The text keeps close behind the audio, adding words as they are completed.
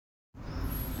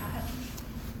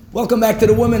Welcome back to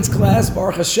the women's class.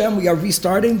 Baruch Hashem, we are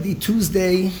restarting the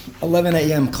Tuesday 11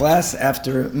 a.m. class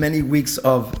after many weeks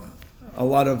of a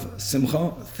lot of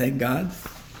simcha, thank God.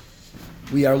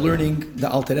 We are learning the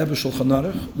Alter Rebbe Shulchan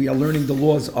Aruch. We are learning the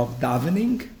laws of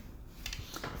davening.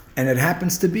 And it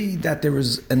happens to be that there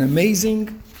is an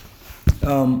amazing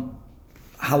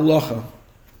halacha,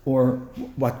 or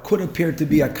what could appear to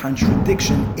be a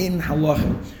contradiction in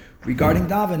halacha regarding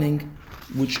davening,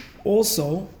 which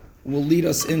also will lead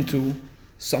us into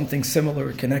something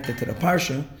similar connected to the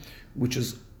Parsha, which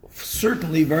is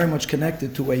certainly very much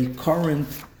connected to a current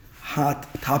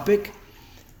hot topic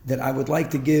that I would like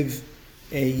to give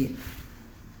an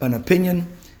opinion,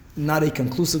 not a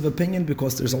conclusive opinion,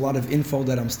 because there's a lot of info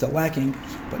that I'm still lacking,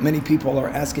 but many people are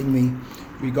asking me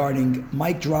regarding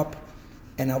mic drop,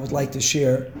 and I would like to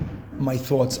share my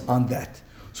thoughts on that.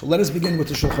 So let us begin with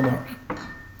the Shulchan Aruch.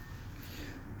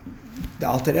 The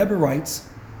Alter Rebbe writes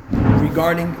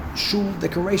regarding shul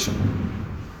decoration.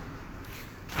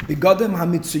 Begadim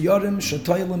hamitzuyarim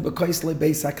shetoilim b'koisle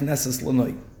beis hakneses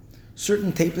l'noi.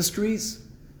 Certain tapestries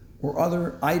or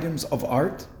other items of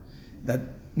art that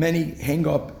many hang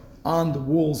up on the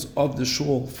walls of the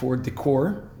shul for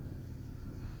decor.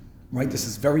 Right, this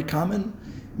is very common.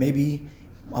 Maybe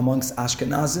amongst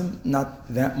Ashkenazim, not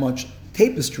that much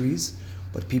tapestries,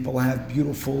 but people have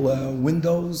beautiful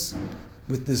windows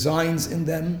with designs in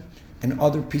them and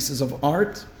other pieces of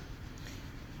art.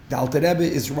 The Alter Rebbe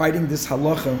is writing this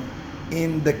halacha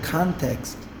in the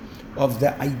context of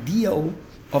the ideal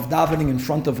of davening in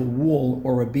front of a wall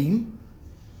or a beam,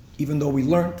 even though we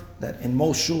learned that in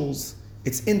most shuls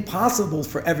it's impossible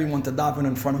for everyone to daven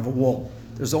in front of a wall.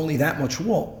 There's only that much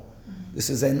wall. This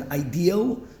is an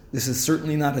ideal. This is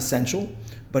certainly not essential,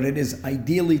 but it is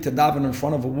ideally to daven in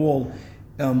front of a wall.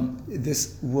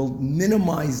 This will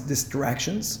minimize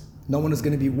distractions. No one is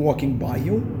going to be walking by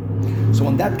you. So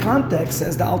in that context,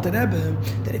 says the Alter Rebbe,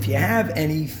 that if you have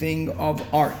anything of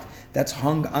art that's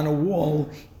hung on a wall,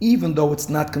 even though it's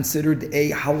not considered a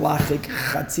halachic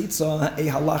chatzitza,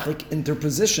 a halachic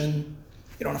interposition,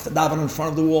 you don't have to daven in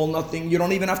front of the wall, nothing. You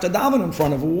don't even have to daven in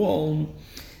front of a wall.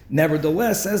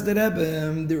 Nevertheless, says the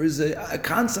Rebbe, there is a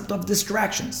concept of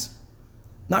distractions,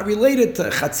 not related to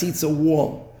chatzitza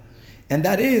wall. And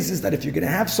that is that if you're going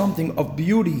to have something of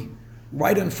beauty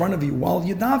right in front of you while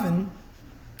you daven,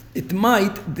 it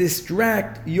might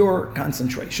distract your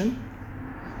concentration.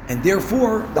 And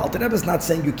therefore, the Alter Rebbe is not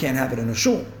saying you can't have it in a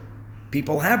shul.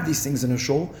 People have these things in a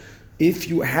shul. If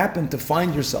you happen to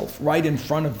find yourself right in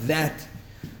front of that,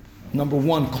 number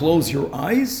one, close your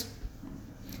eyes,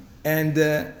 and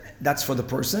that's for the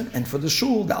person. And for the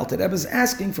shul, the Alter Rebbe is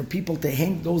asking for people to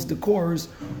hang those decors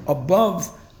above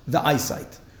the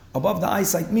eyesight. Above the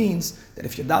eyesight means that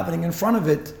if you're davening in front of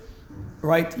it,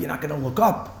 right, you're not going to look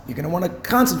up. You're going to want to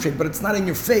concentrate, but it's not in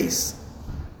your face.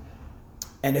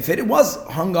 And if it was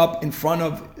hung up in front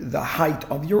of the height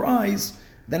of your eyes,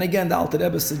 then again, the Alter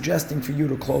Rebbe is suggesting for you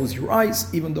to close your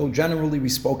eyes, even though generally we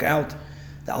spoke out.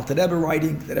 The Alter Rebbe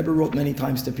the Rebbe wrote many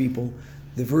times to people,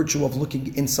 the virtue of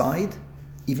looking inside,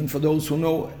 even for those who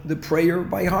know the prayer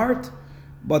by heart.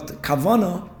 But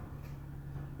kavana,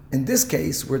 in this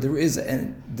case, where there is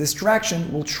a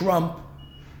distraction, will trump,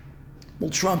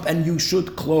 and you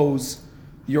should close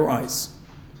your eyes.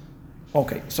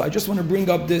 Okay, so I just want to bring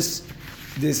up this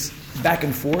back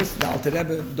and forth. The Alter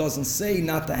Rebbe doesn't say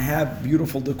not to have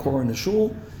beautiful decor in the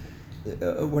shul.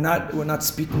 We're not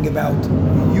speaking about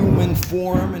human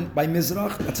form and by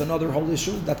Mizrach. That's another whole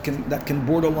issue that can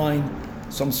borderline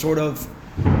some sort of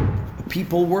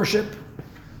people worship.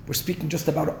 We're speaking just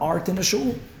about art in the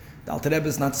shul. The Alter Rebbe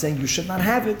is not saying you should not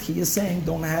have it. He is saying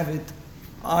don't have it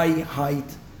eye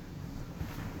height,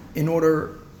 in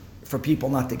order for people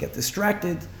not to get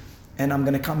distracted. And I'm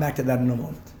going to come back to that in a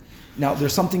moment. Now,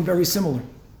 there's something very similar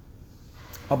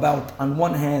about, on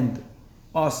one hand,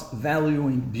 us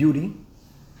valuing beauty.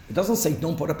 It doesn't say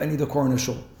don't put up any decor in a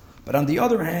shul. But on the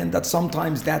other hand, that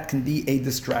sometimes that can be a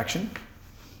distraction.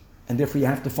 And therefore you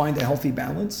have to find a healthy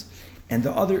balance. And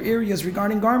the other areas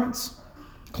regarding garments,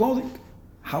 clothing.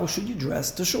 How should you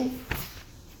dress to shul?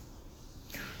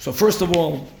 So first of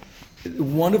all,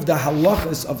 one of the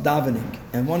halachas of davening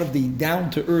and one of the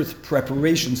down-to-earth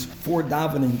preparations for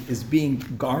davening is being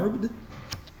garbed,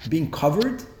 being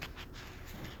covered.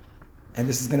 And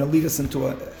this is going to lead us into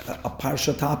a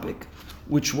parsha topic,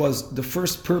 which was the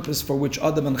first purpose for which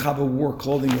Adam and Chava wore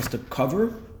clothing was to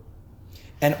cover.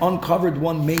 And uncovered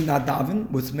one may not daven,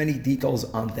 with many details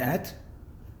on that.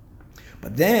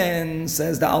 But then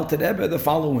says the Alter Rebbe the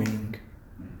following,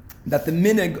 that the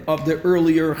minhag of the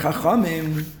earlier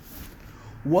Chachamim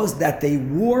was that they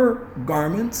wore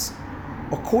garments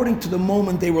according to the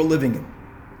moment they were living in.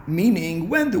 Meaning,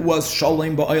 when there was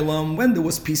shalom ba'olam, when there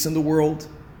was peace in the world,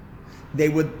 they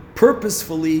would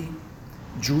purposefully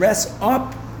dress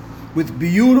up with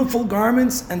beautiful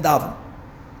garments and daven.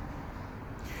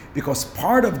 Because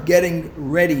part of getting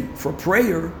ready for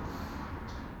prayer,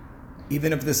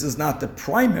 even if this is not the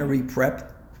primary prep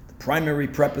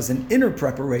is an inner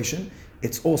preparation,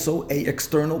 it's also an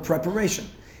external preparation.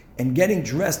 And getting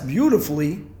dressed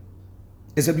beautifully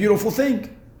is a beautiful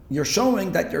thing. You're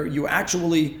showing that you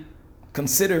actually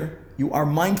consider, you are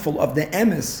mindful of the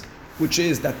emes, which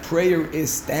is that prayer is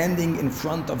standing in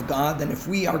front of God. And if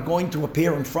we are going to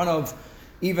appear in front of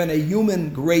even a human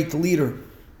great leader,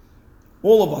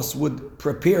 all of us would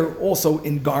prepare also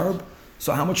in garb.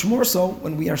 So how much more so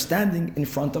when we are standing in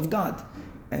front of God?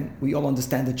 And we all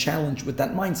understand the challenge with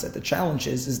that mindset. The challenge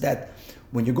is that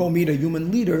when you go meet a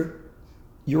human leader,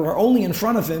 you are only in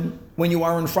front of him when you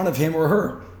are in front of him or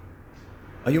her,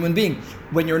 a human being.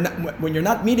 When you're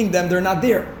not meeting them, they're not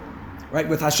there. Right?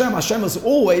 With Hashem is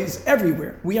always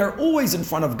everywhere. We are always in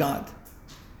front of God.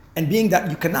 And being that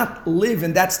you cannot live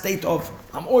in that state of,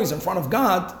 I'm always in front of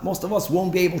God, most of us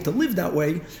won't be able to live that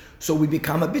way. So we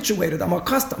become habituated, I'm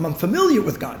accustomed, I'm familiar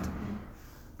with God.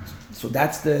 So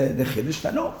that's the chiddush,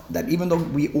 that even though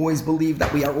we always believe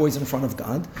that we are always in front of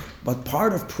God, but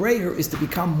part of prayer is to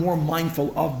become more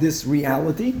mindful of this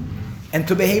reality and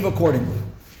to behave accordingly.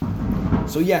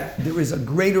 So there is a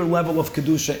greater level of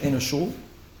kedusha in a shul,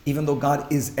 even though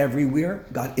God is everywhere.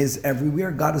 God is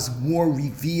more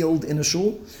revealed in a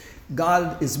shul.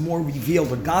 God is more revealed,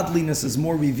 the godliness is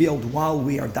more revealed while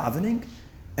we are davening,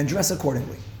 and dress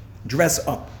accordingly. Dress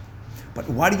up. But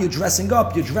what are you dressing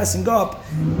up? You're dressing up.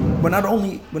 We're not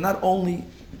only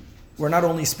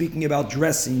speaking about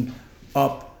dressing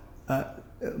up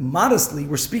modestly.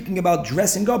 We're speaking about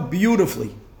dressing up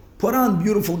beautifully. Put on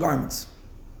beautiful garments.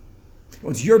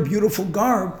 Because your beautiful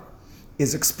garb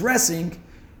is expressing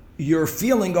your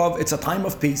feeling of it's a time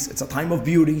of peace, it's a time of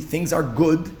beauty, things are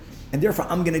good, and therefore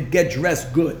I'm going to get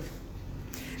dressed good.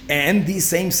 And these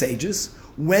same sages,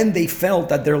 when they felt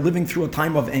that they're living through a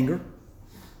time of anger,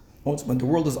 when the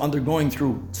world is undergoing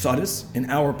through tzadis, in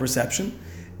our perception,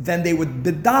 then they would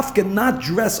bedafka not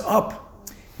dress up.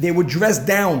 They would dress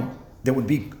down. They would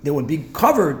be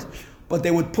covered, but they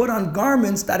would put on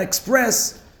garments that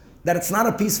express that it's not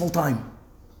a peaceful time.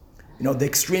 The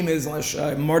extreme is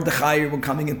Mordechai when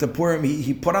coming into Purim,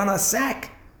 he put on a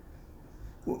sack.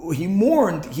 He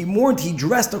mourned, he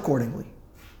dressed accordingly.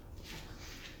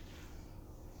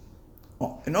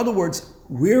 In other words,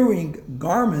 wearing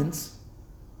garments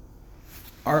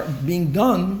are being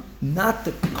done not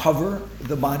to cover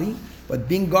the body, but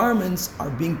garments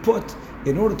are being put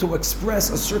in order to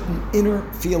express a certain inner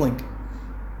feeling.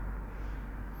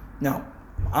 Now,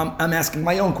 I'm asking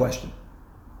my own question.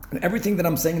 And everything that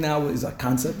I'm saying now is a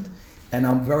concept, and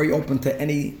I'm very open to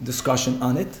any discussion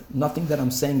on it. Nothing that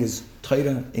I'm saying is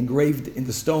Torah engraved in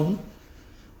the stone,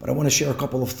 but I want to share a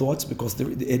couple of thoughts because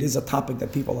it is a topic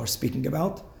that people are speaking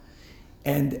about.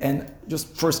 And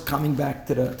just first coming back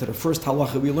to the first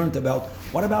halacha we learned about,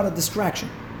 what about a distraction?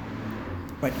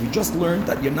 Right, we just learned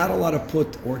that you're not allowed to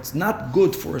put, or it's not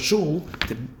good for a shul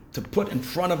to put in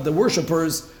front of the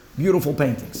worshipers beautiful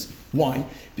paintings. Why?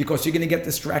 Because you're going to get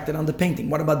distracted on the painting.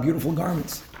 What about beautiful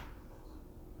garments?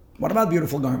 What about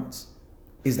beautiful garments?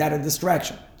 Is that a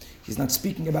distraction? He's not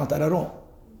speaking about that at all.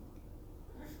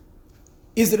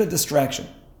 Is it a distraction?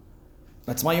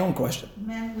 That's my own question.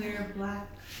 Men wear black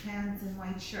pants and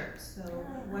white shirts, so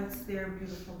what's their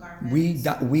beautiful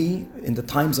garments? We in the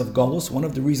times of Galus, one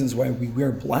of the reasons why we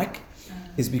wear black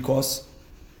is because,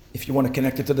 if you want to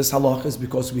connect it to this halach, is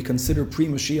because we consider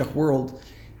pre-Mashiach world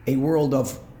a world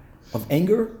of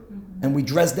anger, and we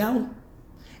dress down.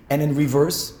 And in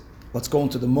reverse, let's go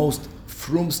into the most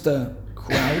frumsta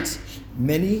crowds,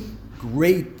 many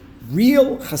great,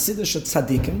 real Hasidic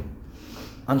tzaddikim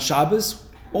on Shabbos,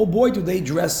 oh boy, do they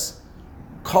dress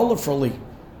colorfully.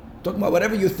 Talking about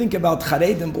whatever you think about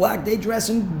Chared and black, they dress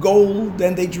in gold,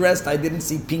 and they dressed, I didn't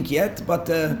see pink yet, but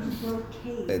they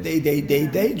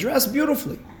dress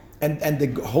beautifully. And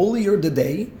the holier the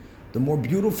day, the more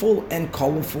beautiful and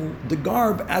colorful the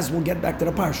garb, as we'll get back to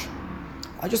the Parsha.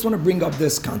 I just want to bring up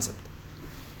this concept.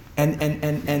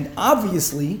 And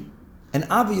obviously,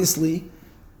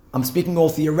 I'm speaking all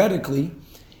theoretically,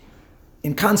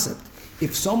 in concept.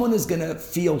 If someone is going to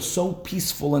feel so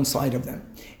peaceful inside of them,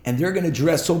 and they're going to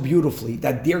dress so beautifully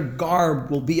that their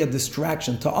garb will be a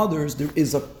distraction to others, there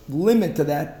is a limit to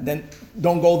that, then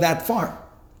don't go that far.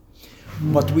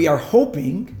 But we are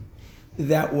hoping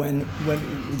that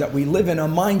that we live in a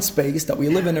mind space, that we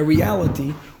live in a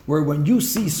reality where when you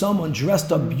see someone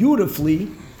dressed up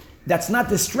beautifully, that's not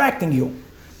distracting you.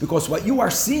 Because what you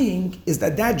are seeing is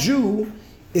that Jew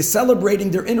is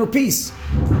celebrating their inner peace.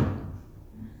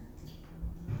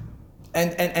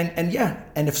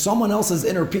 And if someone else's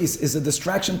inner peace is a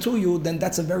distraction to you, then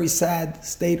that's a very sad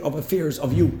state of affairs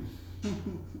of you.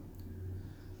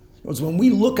 Because when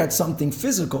we look at something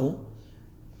physical,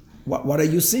 what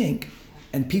are you seeing?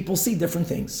 And people see different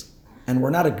things. And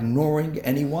we're not ignoring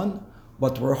anyone,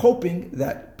 but we're hoping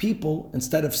that people,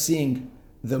 instead of seeing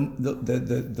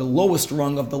the lowest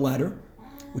rung of the ladder,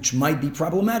 which might be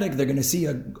problematic, they're going to see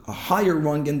a higher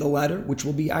rung in the ladder, which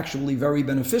will be actually very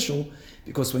beneficial,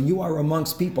 because when you are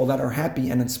amongst people that are happy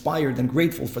and inspired and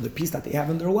grateful for the peace that they have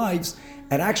in their lives,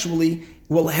 it actually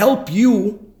will help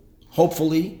you,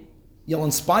 hopefully, you'll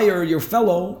inspire your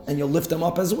fellow and you'll lift them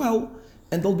up as well,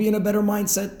 and they'll be in a better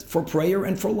mindset for prayer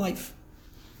and for life.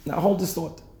 Now hold this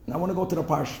thought. Now I want to go to the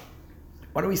Parsha.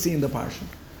 What do we see in the Parsha?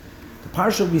 The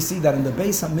Parsha, we see that in the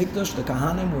Beis HaMikdash, the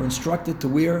Kahanim were instructed to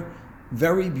wear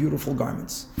very beautiful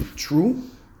garments. True,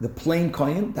 the plain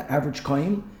Kohen, the average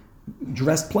Kohen,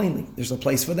 dressed plainly. There's a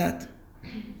place for that.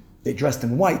 They dressed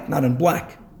in white, not in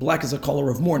black. Black is a color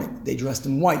of mourning. They dressed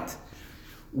in white.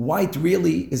 White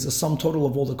really is a sum total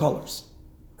of all the colors,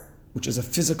 which is a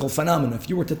physical phenomenon. If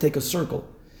you were to take a circle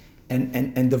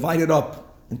and divide it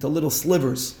up into little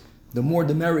slivers, the more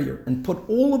the merrier, and put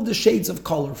all of the shades of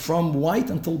color from white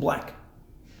until black,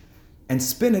 and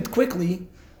spin it quickly,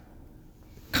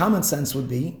 common sense would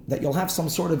be that you'll have some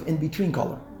sort of in-between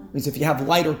color. Because if you have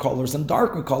lighter colors and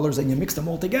darker colors and you mix them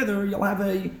all together, you'll have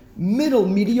a middle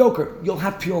mediocre. You'll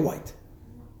have pure white.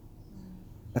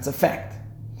 That's a fact.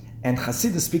 And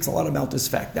Chassidus speaks a lot about this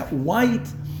fact, that white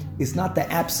is not the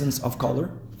absence of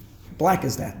color. Black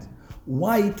is that.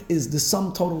 White is the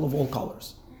sum total of all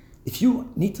colors. If you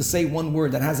need to say one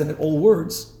word that has in it all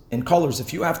words and colors,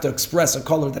 if you have to express a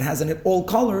color that has in it all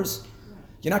colors,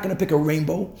 you're not going to pick a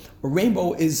rainbow. A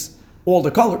rainbow is all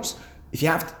the colors. If you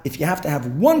have to have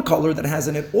one color that has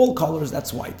in it all colors,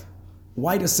 that's white.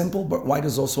 White is simple, but white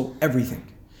is also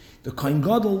everything. The Kohen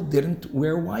Gadol didn't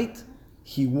wear white.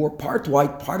 He wore part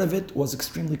white. Part of it was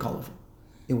extremely colorful.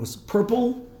 It was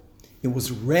purple. It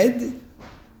was red.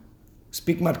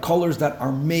 Speaking about colors that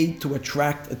are made to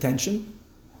attract attention.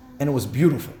 And it was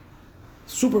beautiful.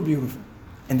 Super beautiful.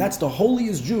 And that's the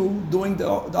holiest Jew doing the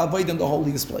Avodah in the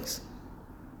holiest place.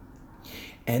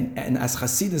 And as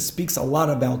Chassidus speaks a lot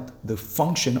about the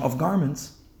function of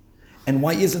garments, and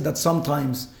why is it that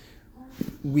sometimes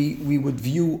we would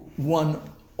view one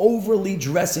overly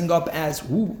dressing up as,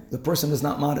 the person is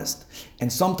not modest.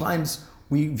 And sometimes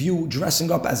we view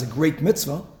dressing up as a great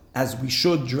mitzvah, as we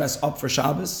should dress up for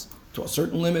Shabbos to a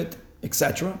certain limit,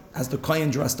 etc., as the Kohen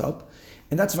dressed up.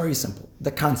 And that's very simple.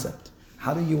 The concept.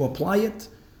 How do you apply it?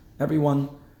 Everyone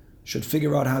should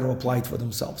figure out how to apply it for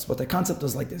themselves. But the concept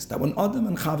is like this, that when Adam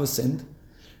and Chava sinned,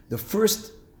 the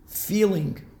first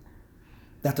feeling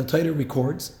that the Torah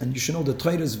records, and you should know the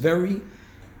Torah is very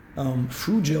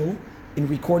frugal in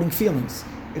recording feelings.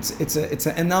 It's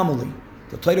an anomaly.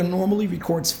 The Torah normally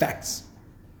records facts.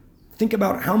 Think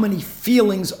about how many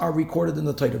feelings are recorded in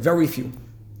the Torah. Very few.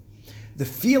 The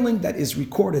feeling that is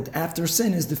recorded after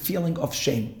sin is the feeling of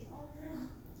shame.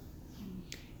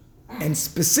 And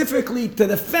specifically to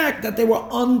the fact that they were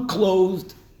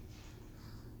unclothed.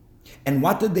 And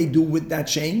what did they do with that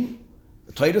shame?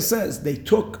 The Torah says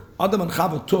Adam and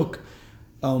Chava took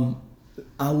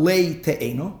alei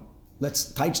te'eno. Let's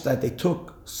touch that. They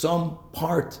took some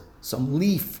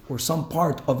leaf or some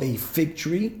part of a fig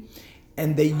tree,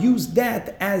 and they used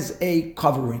that as a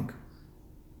covering.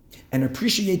 And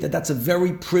appreciate that that's a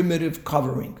very primitive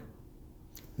covering.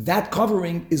 That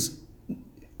covering is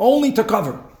only to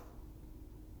cover.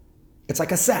 It's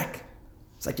like a sack.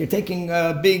 It's like you're taking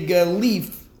a big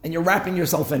leaf and you're wrapping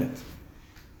yourself in it.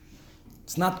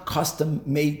 It's not custom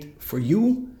made for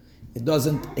you. It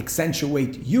doesn't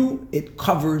accentuate you. It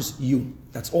covers you.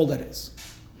 That's all that is.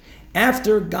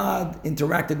 After God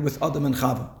interacted with Adam and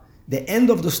Chava, the end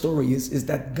of the story is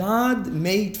that God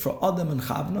made for Adam and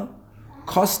Chava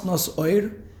kostnos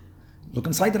oir. Look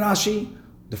inside Rashi.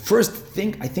 The first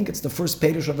thing, I think it's the first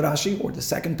Perush of Rashi, or the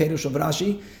second Perush of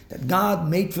Rashi, that God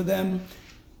made for them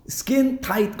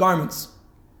skin-tight garments.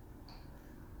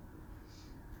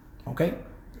 Okay?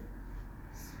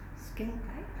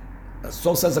 Skin-tight?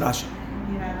 So says Rashi.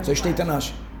 Yeah, So steht in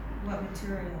Rashi. what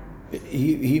material?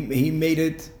 He made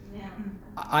it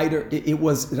either, it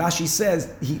was, Rashi says,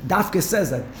 Dafke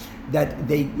says that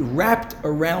they wrapped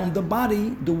around the body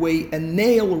the way a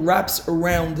nail wraps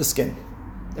around the skin.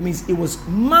 That means it was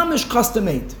mamish custom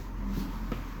made.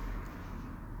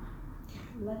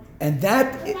 And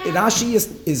that Rashi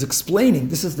is explaining,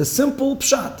 this is the simple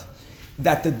pshat,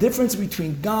 that the difference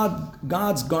between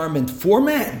God's garment for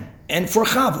man and for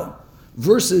Chava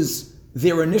versus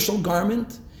their initial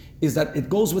garment is that it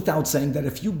goes without saying that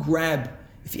if you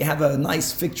have a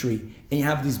nice fig tree and you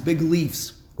have these big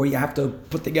leaves, or you have to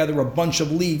put together a bunch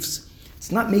of leaves,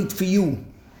 it's not made for you.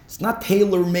 It's not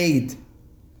tailor-made.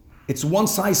 It's one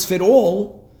size fit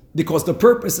all because the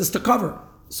purpose is to cover.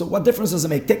 So what difference does it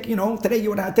make? Today you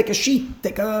would have to take a sheet,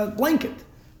 take a blanket.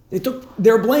 They took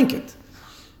their blanket.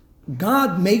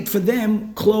 God made for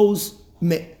them clothes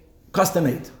custom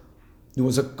made. There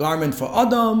was a garment for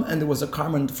Adam and there was a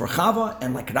garment for Chava,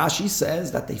 and like Rashi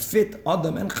says that they fit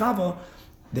Adam and Chava,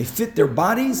 they fit their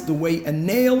bodies the way a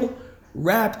nail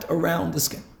wrapped around the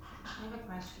skin. I have a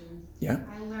question. Yeah?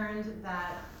 I learned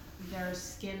that their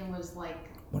skin was like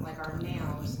our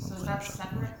nails. So is that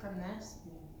separate from this?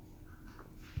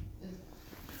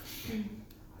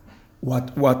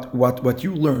 What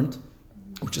you learned,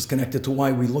 which is connected to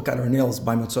why we look at our nails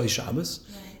by Motzei Shabbos,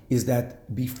 is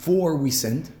that before we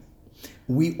sinned,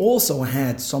 we also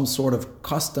had some sort of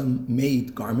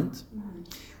custom-made garment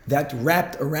that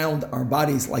wrapped around our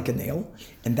bodies like a nail,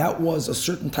 and that was a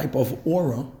certain type of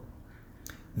aura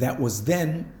that was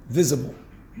then visible.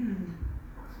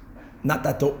 Not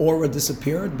that the aura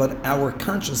disappeared, but our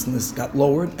consciousness got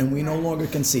lowered and we no longer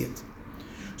can see it.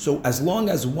 So as long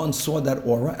as one saw that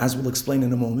aura, as we'll explain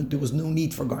in a moment, there was no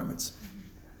need for garments.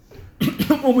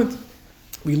 The moment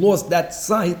we lost that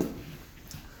sight,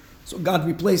 so God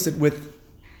replaced it with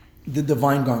the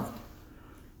divine garment.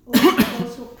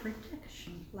 Also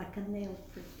protection, like a nail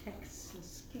protects the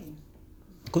skin.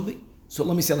 Could be. So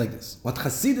let me say it like this. What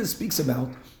Chassidus speaks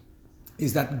about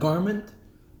is that garment,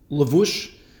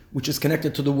 levush, which is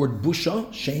connected to the word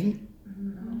busha, shame.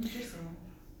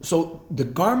 So the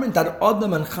garment that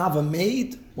Adam and Chava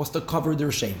made was to cover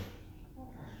their shame.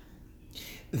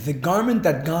 The garment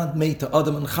that God made to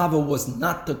Adam and Chava was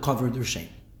not to cover their shame.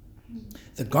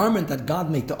 The garment that God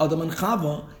made to Adam and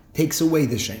Chava takes away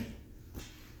the shame.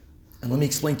 And let me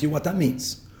explain to you what that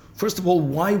means. First of all,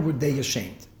 why were they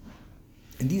ashamed?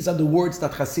 And these are the words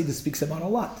that Chassidus speaks about a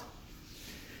lot.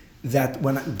 That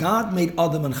when God made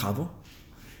Adam and Chava,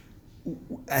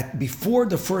 before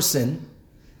the first sin,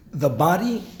 the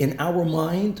body in our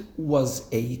mind was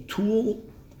a tool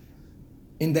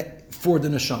for the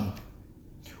neshama.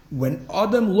 When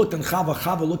Adam looked at Chava,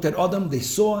 Chava looked at Adam, they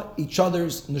saw each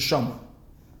other's neshama.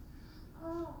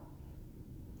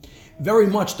 Very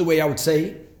much the way I would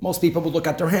say, most people would look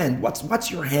at their hand.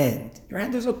 What's your hand? Your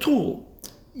hand is a tool.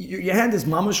 Your hand is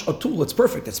mamash, a tool. It's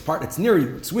perfect. It's near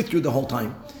you. It's with you the whole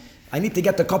time. I need to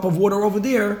get the cup of water over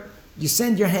there. You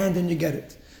send your hand and you get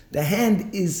it. The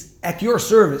hand is at your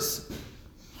service.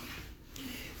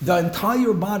 The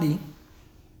entire body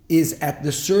is at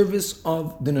the service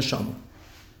of the neshama.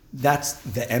 That's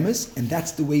the emes, and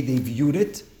that's the way they viewed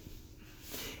it.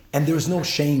 And there's no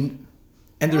shame,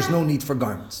 and there's no need for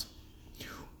garments.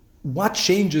 What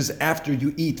changes after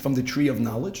you eat from the tree of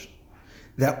knowledge?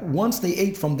 That once they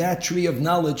ate from that tree of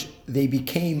knowledge, they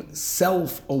became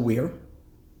self-aware.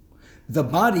 The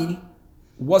body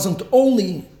wasn't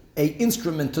only an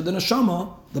instrument to the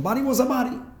neshama, the body was a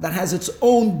body that has its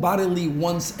own bodily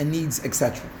wants and needs,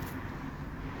 etc.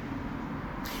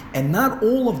 And not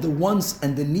all of the wants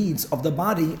and the needs of the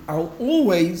body are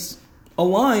always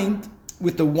aligned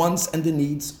with the wants and the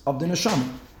needs of the neshama.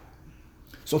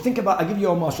 So think about, I'll give you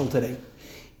a mashal today.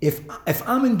 If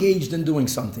I'm engaged in doing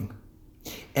something,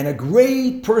 and a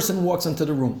great person walks into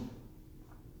the room,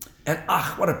 and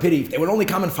what a pity, if they would only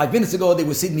come in 5 minutes ago, they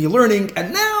would see me learning,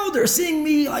 and now they're seeing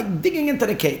me like digging into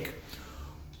the cake.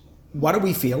 What do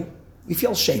we feel? We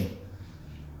feel shame.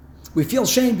 We feel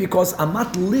shame because I'm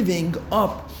not living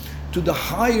up to the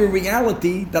higher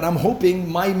reality that I'm hoping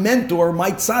my mentor,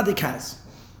 my tzaddik has.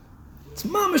 It's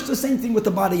mamish the same thing with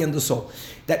the body and the soul.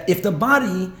 That if the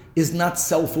body is not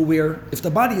self-aware, if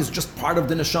the body is just part of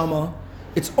the neshama,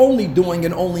 it's only doing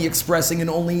and only expressing and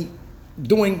only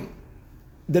doing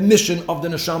the mission of the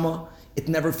neshama, it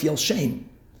never feels shame.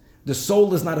 The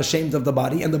soul is not ashamed of the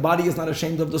body, and the body is not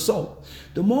ashamed of the soul.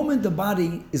 The moment the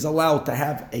body is allowed to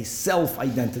have a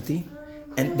self-identity,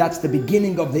 and that's the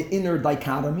beginning of the inner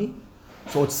dichotomy,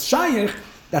 so it's shayich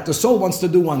that the soul wants to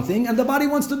do one thing and the body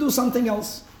wants to do something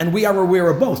else. And we are aware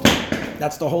of both.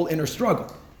 That's the whole inner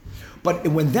struggle. But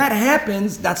when that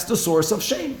happens, that's the source of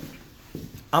shame.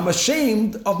 I'm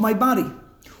ashamed of my body.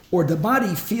 Or the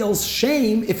body feels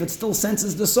shame if it still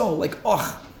senses the soul. Like,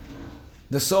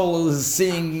 the soul is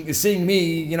seeing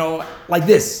me, like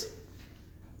this.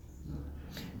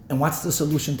 And what's the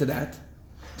solution to that?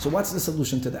 So what's the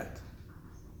solution to that?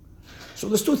 So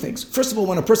there's two things. First of all,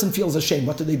 when a person feels ashamed,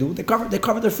 what do? They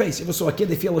cover their face. You ever saw a kid,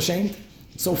 they feel ashamed?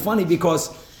 It's so funny because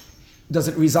does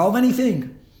it resolve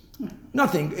anything?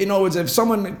 Nothing. In other words, if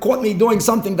someone caught me doing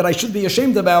something that I should be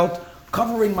ashamed about,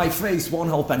 covering my face won't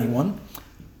help anyone.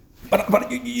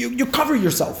 But you cover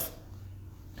yourself.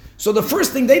 So the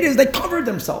first thing they did is they covered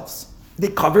themselves. They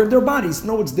covered their bodies.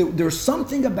 No, there's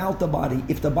something about the body,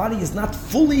 if the body is not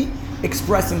fully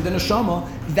expressing the neshama,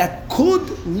 that could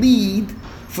lead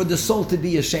for the soul to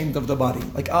be ashamed of the body.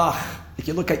 Like, if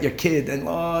you look at your kid and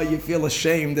you feel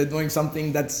ashamed, they're doing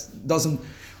something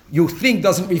you think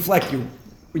doesn't reflect you.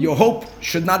 Your hope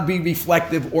should not be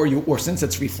reflective, or since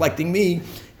it's reflecting me,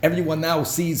 everyone now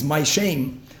sees my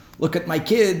shame. Look at my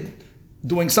kid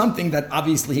doing something that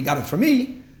obviously he got it from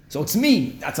me, so it's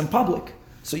me, that's in public.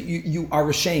 So you are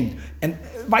ashamed. And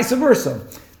vice versa.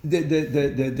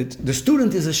 The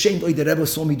student is ashamed, the Rebbe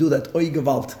saw me do that,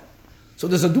 Gewalt. So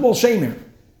there's a dual shame here.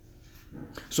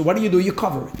 So what do? You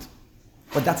cover it.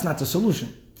 But that's not the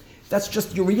solution. That's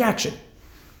just your reaction.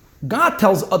 God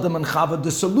tells Adam and Chava,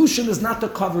 the solution is not to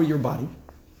cover your body.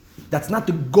 That's not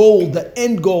the goal, the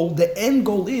end goal. The end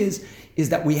goal is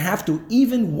that we have to,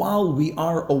 even while we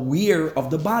are aware of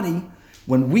the body,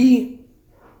 when we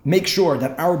make sure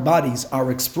that our bodies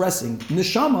are expressing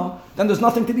neshama, then there's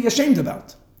nothing to be ashamed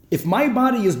about. If my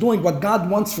body is doing what God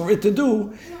wants for it to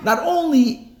do, not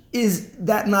only is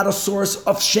that not a source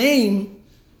of shame,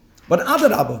 but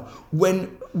adarabba,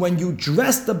 when you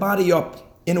dress the body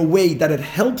up in a way that it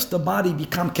helps the body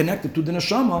become connected to the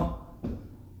neshama,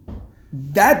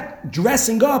 that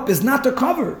dressing up is not to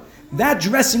cover. That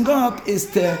dressing up is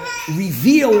to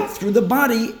reveal through the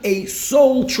body a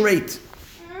soul trait.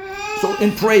 So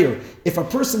in prayer, if a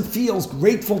person feels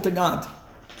grateful to God,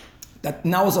 that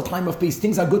now is a time of peace,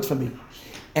 things are good for me,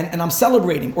 and I'm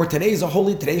celebrating, or today's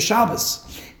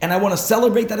Shabbos, and I want to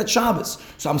celebrate that at Shabbos.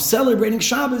 So I'm celebrating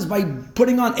Shabbos by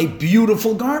putting on a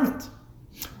beautiful garment.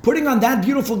 Putting on that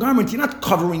beautiful garment, you're not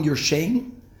covering your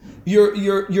shame. You're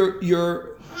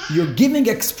giving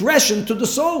expression to the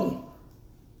soul.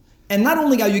 And not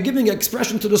only are you giving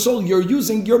expression to the soul, you're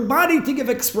using your body to give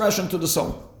expression to the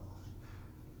soul.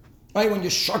 Right? When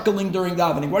you're shuckling during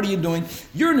davening, what are you doing?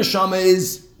 Your neshama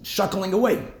is shuckling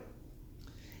away.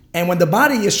 And when the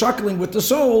body is shuckling with the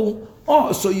soul,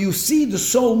 so you see the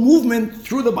soul movement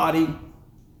through the body.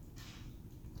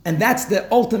 And that's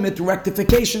the ultimate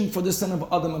rectification for the son of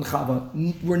Adam and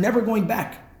Chava. We're never going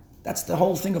back. That's the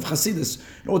whole thing of Hasidus.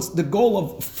 It's the goal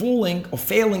of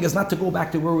failing is not to go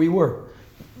back to where we were.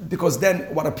 Because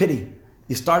then, what a pity.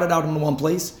 You started out in one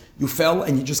place, you fell,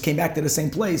 and you just came back to the same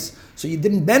place. So you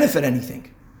didn't benefit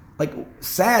anything. Like,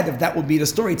 sad if that would be the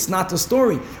story. It's not the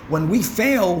story. When we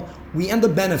fail, we end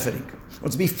up benefiting.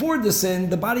 What's before the sin,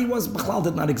 the body Bichlal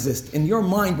did not exist. In your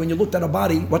mind, when you looked at a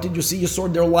body, what did you see? You saw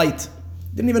their light.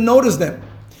 Didn't even notice them.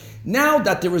 Now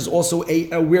that there is also a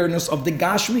awareness of the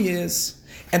Gashmiyas,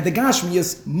 and the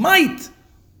Gashmiyas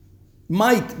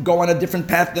might go on a different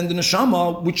path than the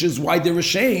Neshama, which is why they're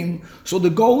ashamed. So the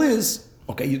goal is,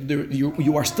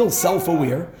 you are still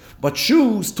self-aware, but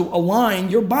choose to align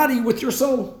your body with your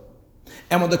soul.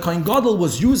 And when the Kohen Gadol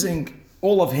was using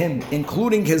all of him,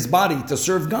 including his body, to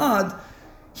serve God,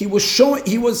 he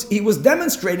was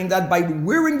demonstrating that by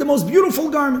wearing the most beautiful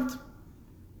garment.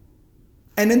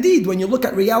 And indeed, when you look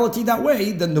at reality that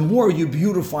way, then the more you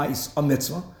beautify a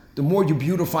mitzvah, the more you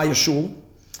beautify a shul.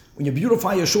 When you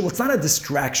beautify a shul, it's not a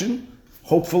distraction.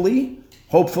 Hopefully,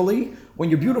 when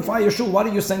you beautify a shul, what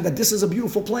are you saying? That this is a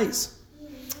beautiful place.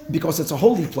 Because it's a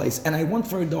holy place. And I want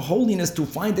for the holiness to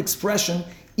find expression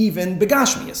even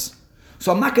begashmias.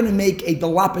 So I'm not going to make a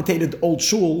dilapidated old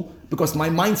shul, because my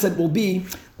mindset will be,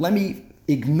 let me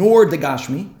ignore the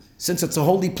gashmi. Since it's a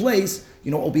holy place,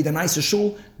 it'll be the nicest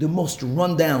shul, the most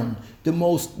run down, the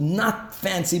most not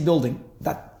fancy building.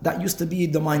 That used to be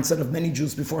the mindset of many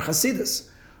Jews before Hasidus.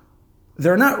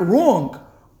 They're not wrong,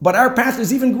 but our path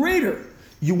is even greater.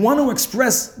 You want to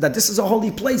express that this is a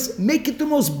holy place, make it the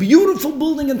most beautiful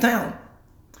building in town.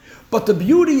 But the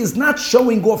beauty is not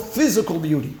showing off physical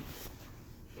beauty.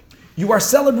 You are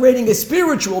celebrating a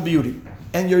spiritual beauty,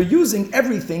 and you're using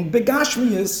everything,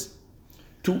 begashmiyas,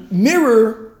 to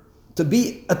mirror, to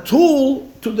be a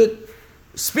tool to the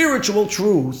spiritual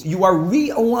truths. You are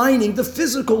realigning the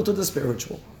physical to the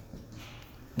spiritual.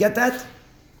 Get that?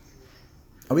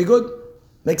 Are we good?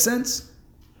 Make sense?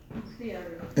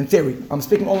 Theory. In theory. I'm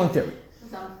speaking all in theory.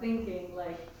 So I'm thinking,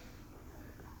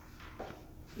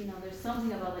 there's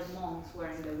something about monks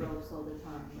wearing the robes all the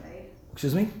time, right?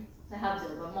 Excuse me? I have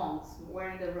to, but monks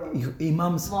wearing the robes.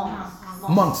 Imams?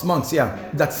 Monks, yeah.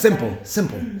 That's simple.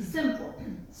 Simple.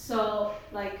 So,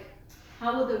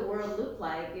 how would the world look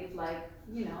like if,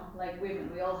 you know, like women,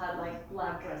 we all had like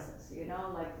black dresses, you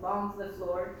know, like long to the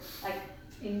floor. Like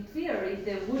in theory,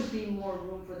 there would be more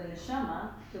room for the neshama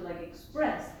to like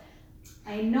express.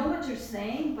 I know what you're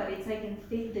saying, but it's like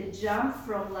in the jump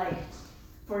from like,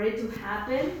 for it to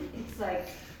happen, it's like.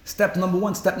 Step number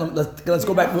one, let's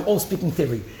go back, we're all speaking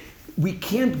theory. We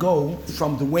can't go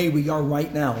from the way we are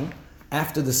right now,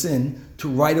 after the sin, to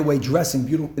right away dress in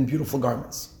beautiful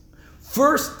garments.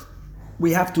 First,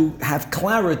 we have to have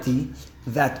clarity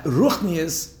that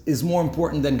ruchnius is more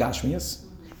important than gashmius.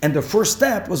 And the first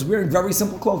step was wearing very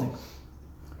simple clothing.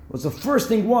 Was the first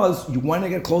thing was, you want to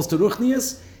get close to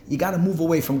ruchnius, you got to move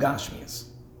away from gashmius.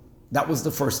 That was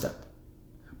the first step.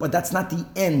 But that's not the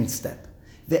end step.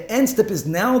 The end step is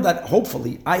now that,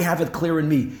 hopefully, I have it clear in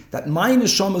me that my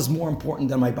neshama is more important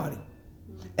than my body.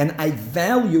 And I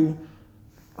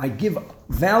give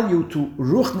value to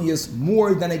ruchnius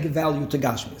more than I give value to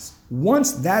gashmius.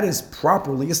 Once that is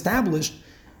properly established,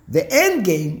 the end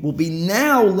game will be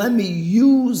now let me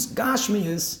use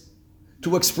gashmius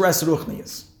to express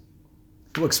ruchnius.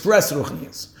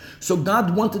 So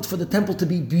God wanted for the temple to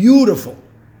be beautiful.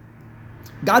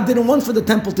 God didn't want for the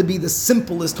temple to be the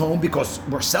simplest home because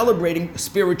we're celebrating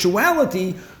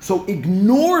spirituality, so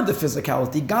ignore the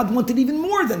physicality. God wanted even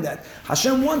more than that.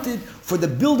 Hashem wanted for the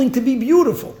building to be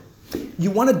beautiful.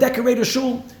 You want to decorate a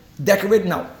shul? Decorate.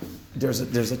 Now, there's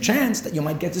a chance that you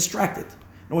might get distracted. In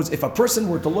other words, if a person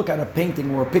were to look at a painting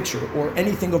or a picture or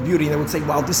anything of beauty, they would say,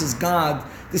 wow, this is God,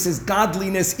 this is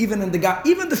godliness, even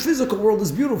the physical world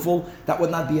is beautiful, that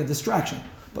would not be a distraction.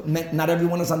 But not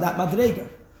everyone is on that madrega.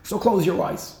 So close your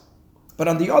eyes. But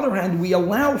on the other hand, we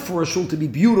allow for a shul to be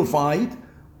beautified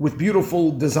with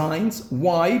beautiful designs.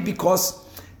 Why? Because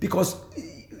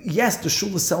yes, the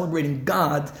shul is celebrating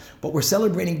God, but we're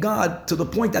celebrating God to the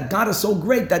point that God is so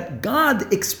great that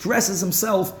God expresses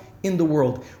himself in the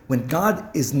world. When God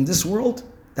is in this world,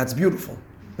 that's beautiful.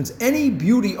 When any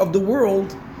beauty of the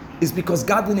world is because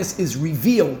godliness is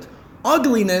revealed.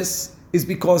 Ugliness is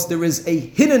because there is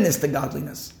a hiddenness to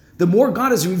godliness. The more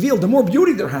God is revealed, the more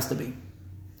beauty there has to be.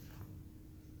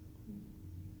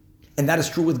 And that is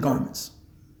true with garments.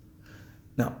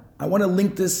 Now, I want to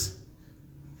link this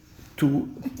to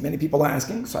many people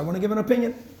asking, so I want to give an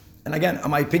opinion. And again,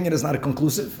 my opinion is not a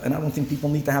conclusive, and I don't think people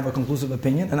need to have a conclusive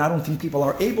opinion, and I don't think people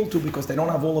are able to because they don't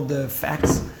have all of the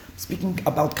facts. I'm speaking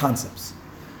about concepts.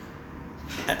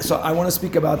 So I want to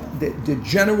speak about the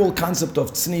general concept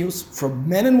of tznius for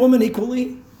men and women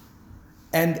equally,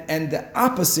 and the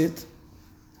opposite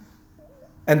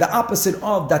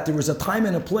of that there is a time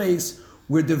and a place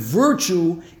where the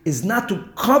virtue is not to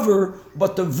cover,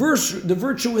 but the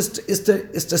virtue is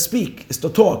to speak, is to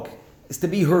talk, is to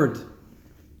be heard.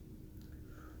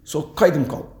 So kaidim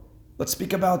kol, let's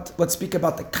speak about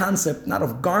the concept not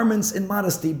of garments in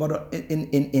modesty, but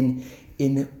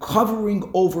in covering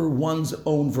over one's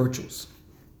own virtues.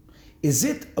 Is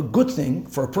it a good thing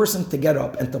for a person to get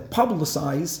up and to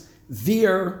publicize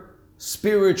their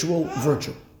spiritual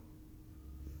virtue?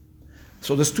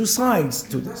 So there's two sides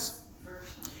to this.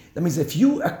 That means if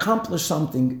you accomplish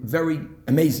something very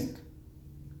amazing,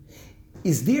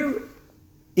 is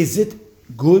it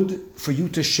good for you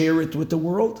to share it with the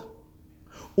world?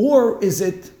 Or is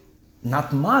it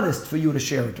not modest for you to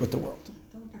share it with the world?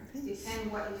 And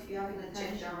what if you have an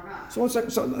agenda or not?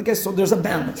 So there's a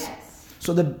balance. Yes.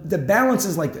 So the balance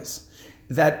is like this,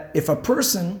 that if a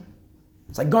person,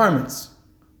 it's like garments,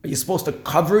 are you supposed to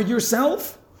cover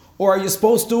yourself or are you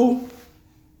supposed to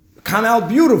come out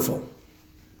beautiful?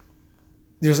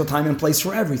 There's a time and place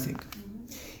for everything.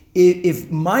 If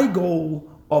my goal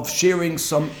of sharing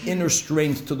some inner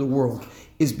strength to the world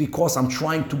is because I'm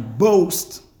trying to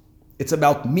boast, it's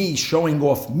about me showing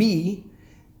off me,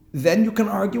 then you can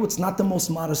argue it's not the most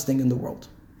modest thing in the world.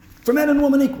 For men and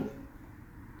women equally.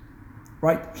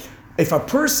 Right? If a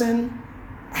person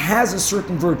has a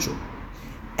certain virtue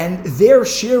and they're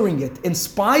sharing it,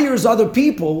 inspires other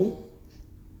people,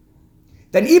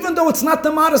 then even though it's not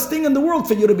the modest thing in the world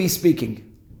for you to be speaking,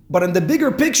 but in the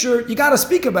bigger picture, you got to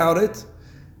speak about it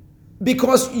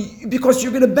because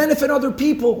you're going to benefit other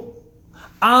people.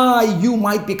 You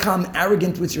might become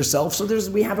arrogant with yourself. So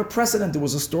we have a precedent. There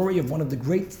was a story of one of the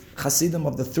great Hasidim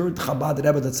of the third Chabad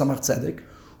Rebbe, the Tzemach Tzedek,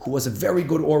 who was a very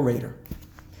good orator.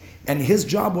 And his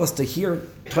job was to hear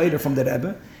Torah from the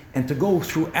Rebbe and to go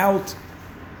throughout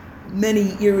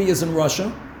many areas in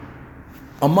Russia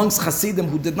amongst Hasidim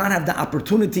who did not have the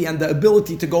opportunity and the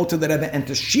ability to go to the Rebbe and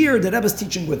to share the Rebbe's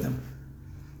teaching with them.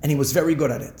 And he was very good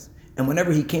at it. And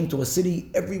whenever he came to a city,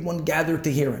 everyone gathered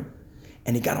to hear him.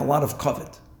 And he got a lot of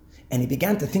covet. And he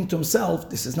began to think to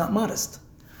himself, this is not modest.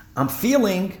 I'm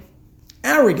feeling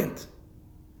arrogant.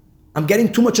 I'm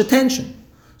getting too much attention.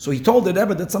 So he told the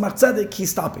Rebbe that Tzemach Tzedek, he's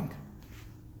stopping.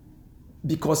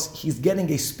 Because he's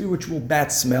getting a spiritual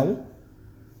bad smell,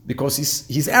 because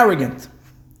he's arrogant.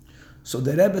 So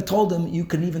the Rebbe told him, you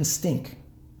can even stink.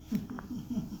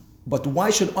 But why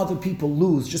should other people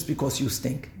lose just because you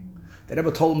stink? The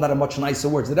Rebbe told him that in much nicer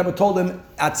words. The Rebbe told him,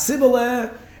 at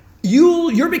Sibele,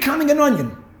 you're becoming an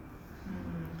onion.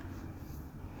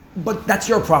 But that's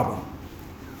your problem.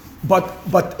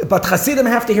 But Hasidim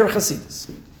have to hear Hasidus.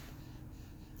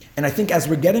 And I think as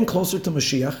we're getting closer to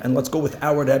Mashiach, and let's go with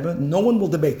our Rebbe, no one will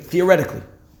debate, theoretically.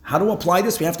 How to apply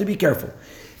this, we have to be careful.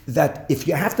 That if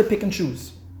you have to pick and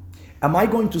choose, am I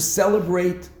going to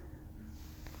celebrate?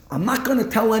 I'm not going to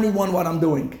tell anyone what I'm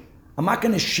doing. I'm not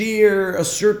going to share a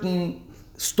certain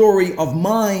story of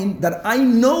mine that I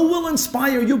know will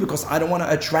inspire you because I don't want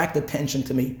to attract attention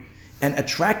to me. And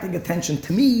attracting attention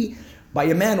to me by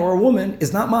a man or a woman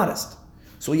is not modest.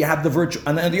 So you have the virtue.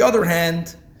 And on the other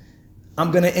hand, I'm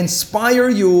going to inspire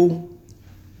you.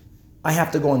 I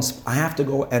have to go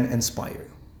and inspire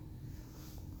you.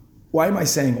 Why am I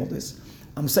saying all this?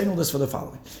 I'm saying all this for the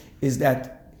following: is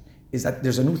that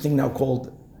there's a new thing now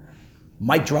called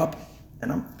mic drop,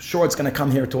 and I'm sure it's going to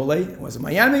come here to LA. It was in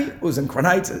Miami, it was in Crown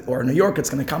Heights, or New York. It's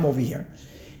going to come over here.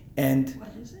 And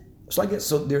What is it?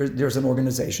 so there's an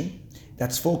organization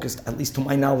that's focused, at least to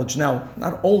my knowledge now,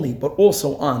 not only but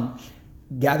also on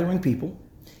gathering people,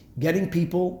 getting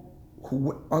people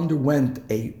who underwent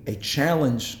a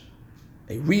challenge,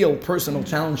 a real personal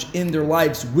challenge in their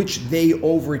lives, which they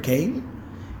overcame,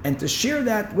 and to share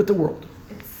that with the world.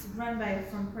 It's run by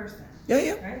one person,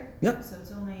 Yeah. right? Yeah. So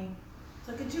it's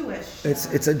like a Jewish.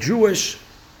 It's a Jewish.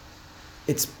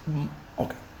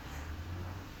 Okay.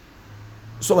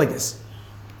 So like this.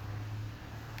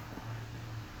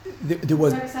 There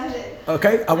was. So excited.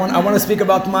 Okay, I want to speak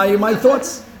about my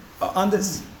thoughts on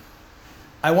this.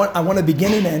 I want to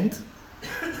begin and end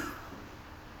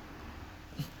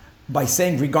by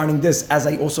saying regarding this, as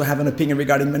I also have an opinion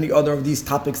regarding many other of these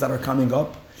topics that are coming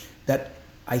up, that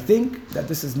I think that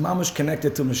this is mamash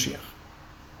connected to Mashiach.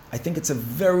 I think it's a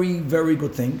very, very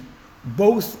good thing,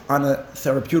 both on a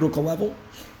therapeutical level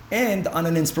and on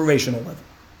an inspirational level.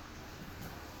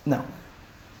 Now,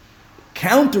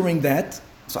 countering that,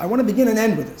 so I want to begin and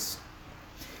end with this.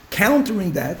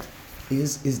 Countering that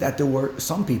is that there were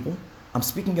some people, I'm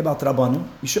speaking about Rabbanim,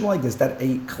 you shouldn't like this, that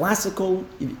a classical,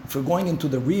 if we're going into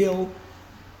the real,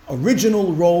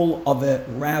 original role of a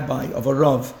rabbi, of a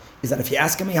rav, is that if you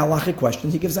ask him a halachic question,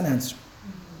 he gives an answer.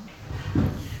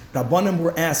 Rabbanim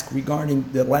were asked regarding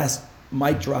the last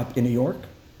mic drop in New York.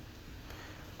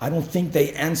 I don't think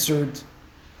they answered,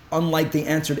 unlike they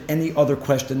answered any other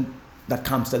question that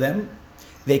comes to them.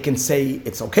 They can say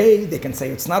it's okay, they can say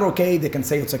it's not okay, they can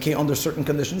say it's okay under certain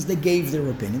conditions. They gave their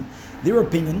opinion.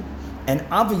 And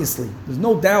obviously, there's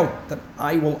no doubt that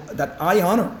I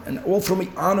honor, and all from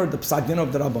me honor the Psak Din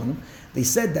of the Rabbanim. They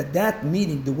said that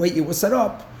meeting, the way it was set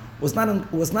up, was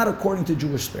not according to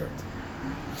Jewish spirit.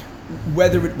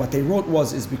 What they wrote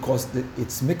is because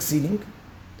it's mixed seating,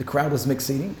 the crowd was mixed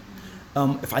seating.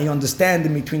 If I understand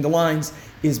in between the lines,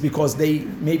 is because they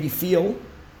maybe feel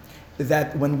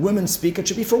that when women speak, it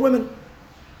should be for women,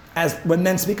 as when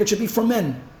men speak, it should be for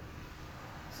men.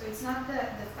 So it's not the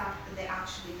fact that they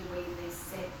actually, the way they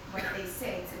say what they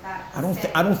say, it's about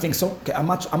I don't think so. Okay, I'm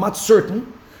not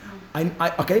certain.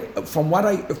 From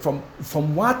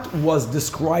what was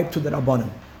described to the Rabbanim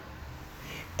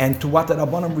and to what the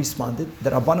Rabbanim responded,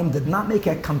 the Rabbanim did not make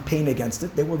a campaign against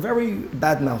it. They were very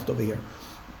bad-mouthed over here.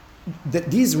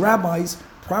 These rabbis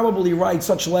probably write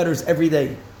such letters every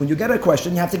day. When you get a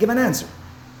question, you have to give an answer.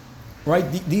 Right?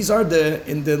 These are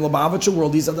in the Lubavitcher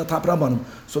world, these are the top Rabbanim.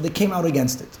 So they came out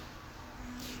against it.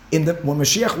 When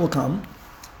Mashiach will come,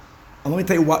 and let me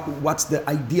tell you what's the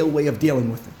ideal way of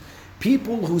dealing with it.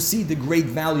 People who see the great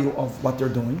value of what they're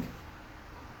doing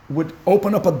would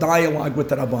open up a dialogue with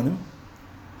the Rabbanim,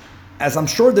 as I'm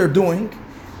sure they're doing,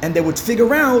 and they would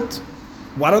figure out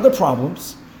what are the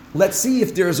problems. Let's see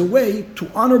if there's a way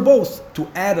to honor both, to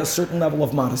add a certain level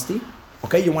of modesty.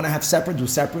 Okay, you want to have separate, do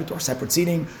separate, or separate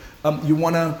seating. You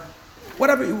want to,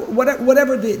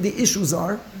 whatever the issues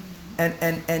are,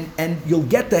 and you'll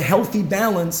get the healthy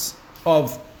balance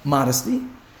of modesty,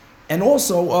 and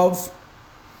also of,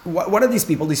 what are these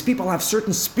people? These people have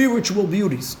certain spiritual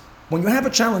beauties. When you have a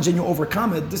challenge and you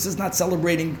overcome it, this is not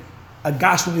celebrating a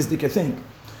gashmistic thing.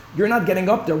 You're not getting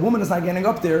up there, woman is not getting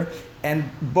up there and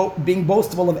being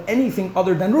boastful of anything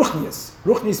other than ruchnius.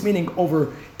 Ruchnius meaning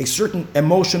over a certain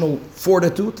emotional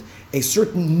fortitude, a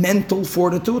certain mental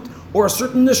fortitude, or a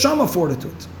certain neshama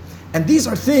fortitude. And these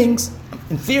are things,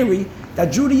 in theory,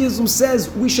 that Judaism says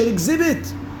we should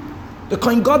exhibit The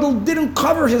Kohen Gadol didn't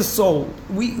cover his soul.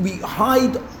 We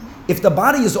hide. If the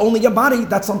body is only a body,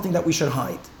 that's something that we should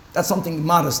hide. That's something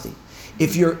modesty.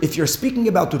 If you're speaking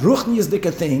about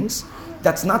ruchniistic things,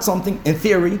 that's not something, in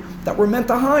theory, that we're meant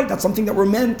to hide. That's something that we're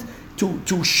meant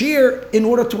to share in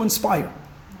order to inspire.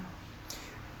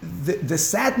 The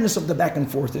sadness of the back and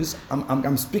forth is,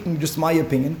 I'm speaking just my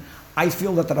opinion, I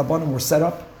feel that the Rabbanim were set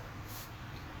up,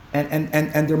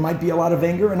 and there might be a lot of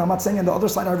anger, and I'm not saying on the other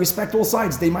side, I respect all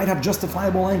sides, they might have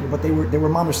justifiable anger, but they were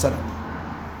mamish set up.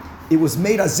 It was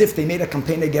made as if they made a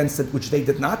campaign against it, which they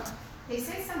did not. They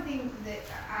say something that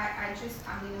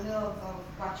I'm in the middle of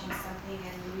watching something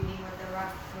and reading what the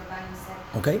Rabbanim said.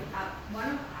 Okay.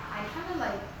 I kind of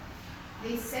like,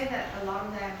 they say that a lot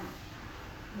of them,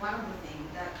 one of the things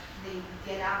that they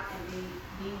get up and they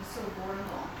being so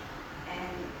vulnerable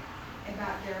and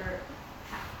about their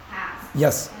past.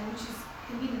 Yes. And which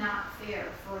can be not fair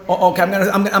for them. Oh, okay,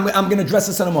 I'm gonna address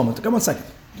this in a moment. Come on, 1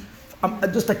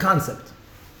 second. Just a concept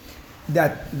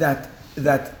that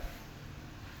the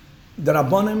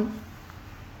Rabbanim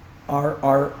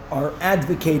are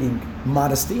advocating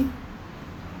modesty,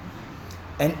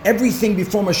 and everything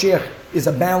before Mashiach is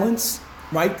a balance,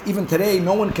 right? Even today,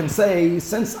 no one can say,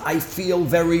 since I feel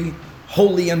very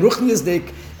holy and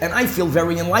ruchniistic, and I feel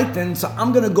very enlightened, so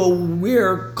I'm going to go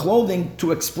wear clothing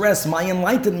to express my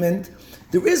enlightenment.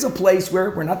 There is a place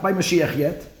where we're not by Mashiach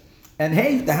yet, and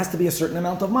hey, there has to be a certain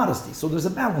amount of modesty. So there's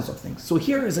a balance of things. So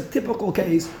here is a typical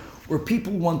case where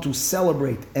people want to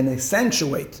celebrate and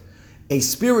accentuate a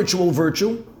spiritual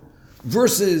virtue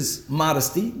versus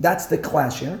modesty. That's the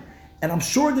clash here. And I'm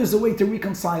sure there's a way to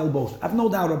reconcile both. I have no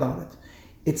doubt about it.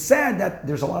 It's sad that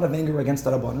there's a lot of anger against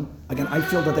the Rabbanim. Again, I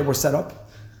feel that they were set up.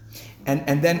 And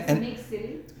Mixed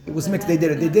city. it was mixed. They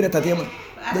did it at the end.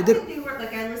 I They don't did think they were,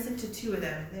 like, I listened to two of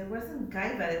them. There wasn't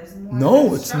gaiva, it was more.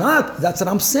 No, it's not. That's what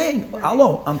I'm saying.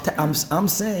 Hello, I'm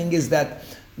saying is that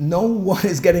no one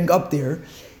is getting up there,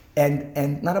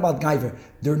 and not about gaiva.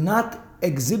 They're not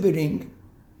exhibiting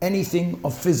anything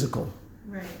of physical.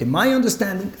 Right, In my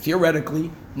understanding, theoretically,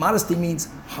 modesty means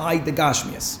hide the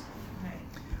gashmias. right.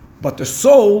 But the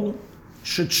soul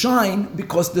should shine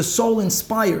because the soul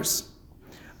inspires.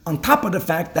 On top of the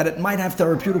fact that it might have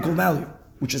therapeutical value,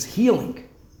 which is healing.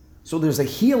 So there's a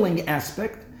healing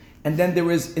aspect, and then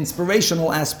there is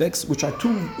inspirational aspects, which are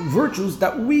two virtues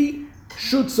that we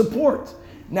should support.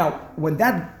 Now, when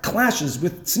that clashes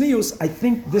with tznius, I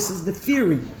think this is the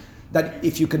theory, that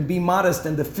if you can be modest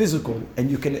in the physical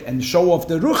and you can show off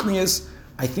the ruchnius,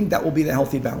 I think that will be the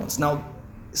healthy balance. Now,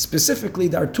 specifically,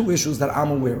 there are two issues that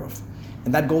I'm aware of.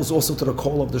 And that goes also to the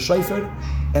call of the shofar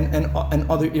and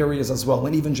other areas as well,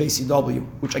 and even JCW,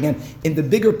 which again, in the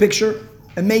bigger picture,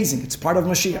 amazing. It's part of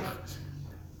Mashiach.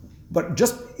 But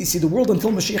just, you see, the world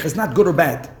until Mashiach is not good or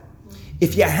bad.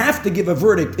 If you have to give a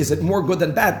verdict, is it more good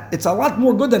than bad? It's a lot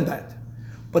more good than bad.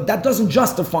 But that doesn't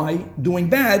justify doing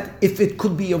bad if it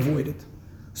could be avoided.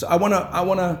 So I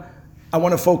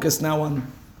wanna focus now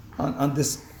on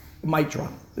this mitra.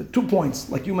 2 points,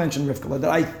 like you mentioned, Rivka, that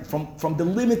I from the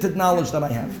limited knowledge that I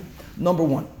have. Number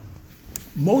one,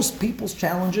 most people's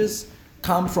challenges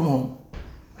come from home.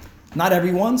 Not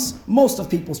everyone's. Most of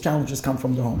people's challenges come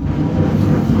from the home.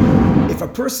 If a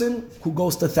person who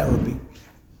goes to therapy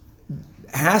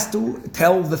has to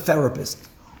tell the therapist,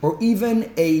 or even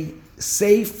a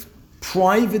safe,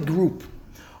 private group,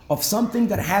 of something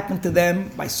that happened to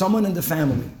them by someone in the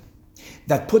family,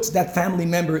 that puts that family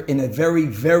member in a very,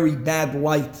 very bad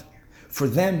light, for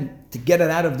them to get it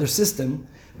out of their system,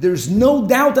 there's no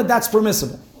doubt that that's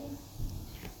permissible.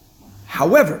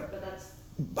 However,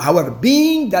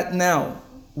 being that now,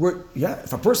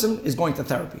 if a person is going to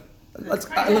therapy,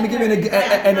 let me give you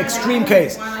an extreme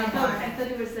case. I thought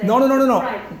you were saying. No.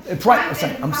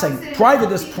 I'm saying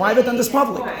private is private and is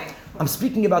public. I'm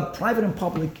speaking about private and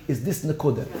public is this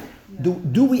nakuda.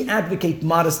 Do we advocate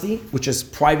modesty, which is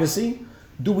privacy?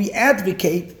 Do we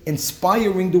advocate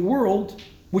inspiring the world,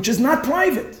 which is not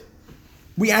private?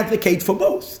 We advocate for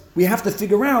both. We have to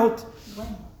figure out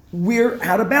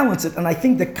how to balance it. And I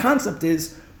think the concept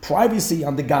is privacy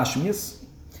on the gashmias,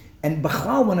 and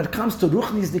b'chal when it comes to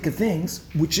ruchniistic things,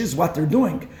 which is what they're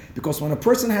doing. Because when a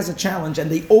person has a challenge and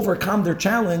they overcome their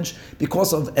challenge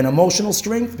because of an emotional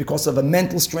strength, because of a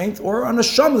mental strength, or an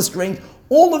neshama strength,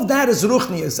 all of that is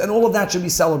ruchnius, and all of that should be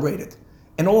celebrated.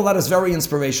 And all of that is very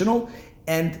inspirational,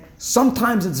 and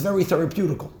sometimes it's very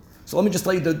therapeutical. So let me just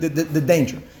tell you the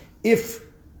danger. If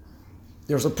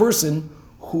there's a person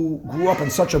who grew up in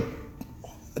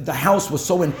the house was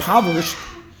so impoverished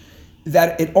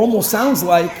that it almost sounds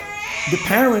like the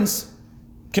parents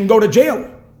can go to jail.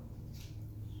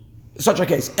 Such a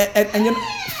case. And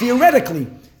theoretically,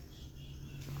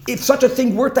 if such a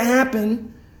thing were to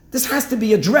happen, this has to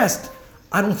be addressed,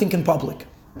 I don't think in public.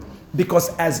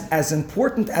 Because as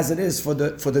important as it is for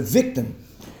the victim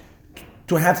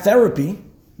to have therapy,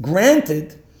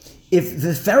 granted, if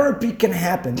the therapy can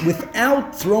happen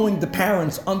without throwing the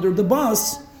parents under the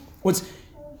bus,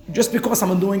 just because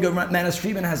I'm doing Manis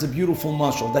Friedman has a beautiful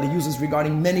mashal that he uses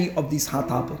regarding many of these hot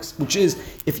topics, which is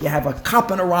if you have a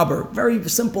cop and a robber, very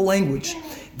simple language.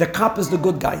 The cop is the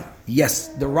good guy. Yes,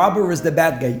 the robber is the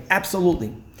bad guy.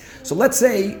 Absolutely. So let's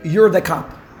say you're the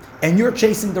cop and you're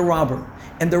chasing the robber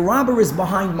and the robber is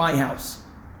behind my house.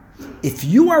 If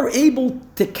you are able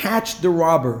to catch the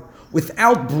robber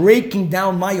without breaking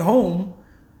down my home,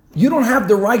 you don't have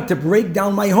the right to break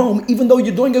down my home even though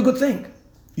you're doing a good thing.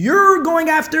 You're going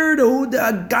after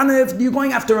the ganef, you're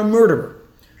going after a murderer.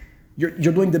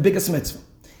 You're doing the biggest mitzvah.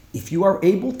 If you are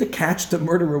able to catch the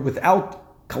murderer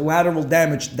without collateral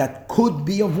damage that could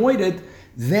be avoided,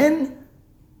 then,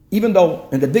 even though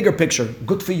in the bigger picture,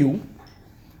 good for you,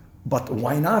 but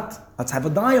why not? Let's have a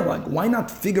dialogue. Why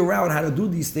not figure out how to do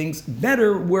these things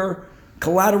better where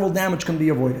collateral damage can be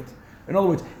avoided? In other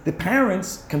words, the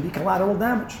parents can be collateral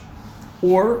damage.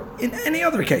 Or in any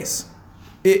other case.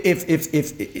 If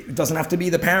it doesn't have to be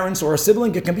the parents or a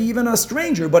sibling, it can be even a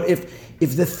stranger. But if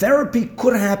the therapy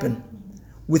could happen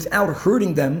without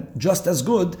hurting them just as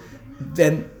good,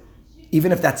 then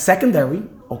even if that's secondary,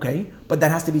 okay, but that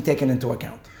has to be taken into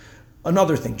account.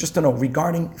 Another thing, just to know,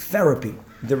 regarding therapy,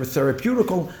 there are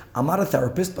therapeutical, I'm not a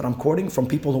therapist, but I'm quoting from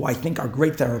people who I think are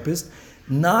great therapists.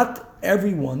 Not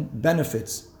everyone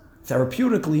benefits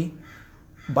therapeutically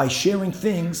by sharing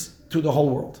things to the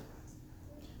whole world.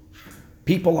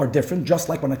 People are different, just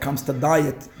like when it comes to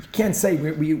diet. You can't say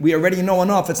we already know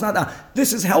enough. It's not,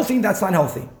 this is healthy, that's not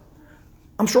healthy.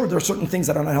 I'm sure there are certain things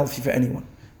that are not healthy for anyone.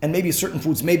 And maybe certain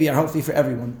foods maybe are healthy for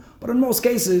everyone. But in most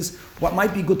cases, what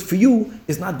might be good for you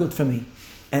is not good for me.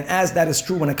 And as that is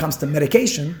true when it comes to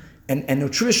medication and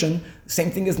nutrition,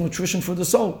 same thing as nutrition for the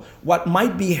soul. What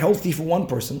might be healthy for one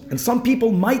person, and some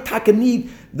people might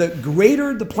need, the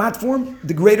greater the platform,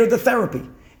 the greater the therapy.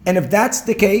 And if that's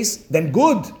the case, then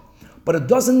good. But it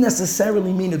doesn't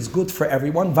necessarily mean it's good for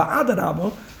everyone.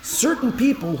 Va'adarabba, certain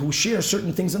people who share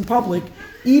certain things in public,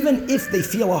 even if they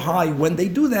feel a high when they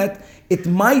do that, it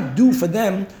might do for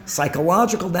them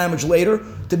psychological damage later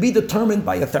to be determined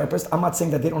by a therapist. I'm not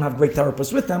saying that they don't have great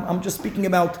therapists with them. I'm just speaking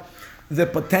about the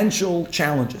potential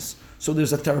challenges. So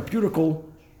there's a therapeutical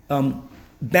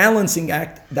balancing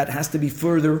act that has to be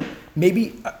further.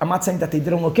 Maybe, I'm not saying that they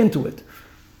didn't look into it,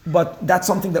 but that's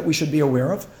something that we should be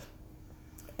aware of.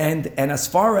 And as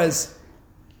far as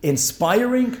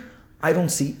inspiring, I don't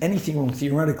see anything wrong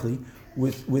theoretically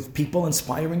with people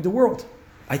inspiring the world.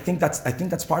 I think that's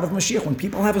part of Mashiach. When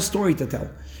people have a story to tell,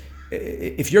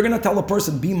 if you're going to tell a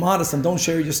person be modest and don't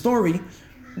share your story,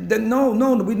 then no,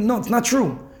 it's not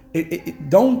true.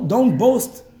 Don't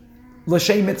boast.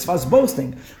 L'shem mitzvah's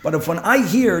boasting. But if when I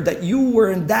hear that you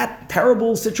were in that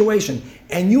terrible situation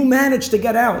and you managed to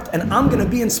get out, and I'm going to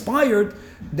be inspired,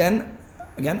 then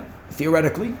again,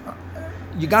 theoretically,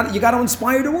 you got to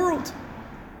inspire the world.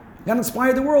 You got to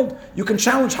inspire the world. You can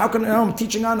challenge. How can I'm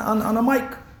teaching on a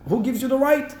mic? Who gives you the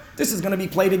right? This is going to be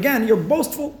played again. You're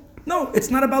boastful. No, it's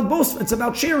not about boast. It's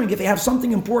about sharing. If you have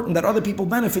something important that other people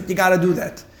benefit, you got to do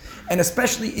that. And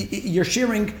especially you're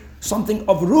sharing something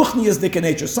of ruchniistic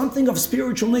nature, something of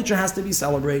spiritual nature has to be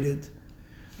celebrated.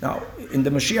 Now, in the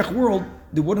Mashiach world,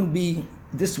 there wouldn't be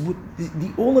this.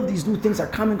 All of these new things are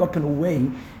coming up in a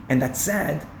way, and that's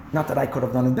sad. Not that I could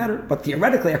have done it better, but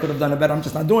theoretically I could have done it better. I'm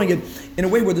just not doing it in a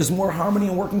way where there's more harmony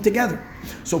and working together.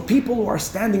 So people who are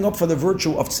standing up for the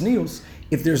virtue of tznius,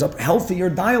 if there's a healthier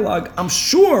dialogue, I'm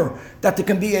sure that there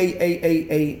can be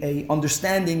a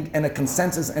understanding and a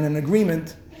consensus and an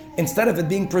agreement, instead of it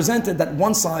being presented that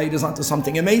one side is onto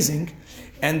something amazing,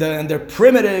 and their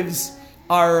primitives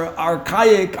are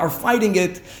archaic, are fighting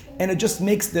it, and it just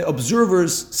makes the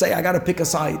observers say, I got to pick a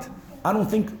side. I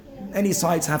don't think any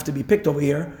sides have to be picked over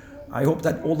here. I hope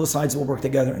that all the sides will work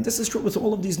together. And this is true with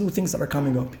all of these new things that are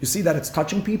coming up. You see that it's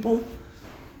touching people.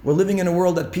 We're living in a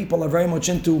world that people are very much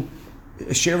into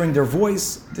sharing their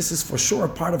voice. This is for sure a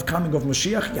part of coming of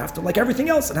Mashiach. You have to, like everything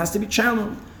else, it has to be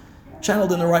channeled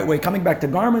in the right way. Coming back to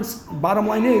garments, bottom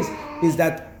line is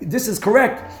that this is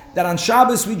correct, that on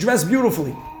Shabbos we dress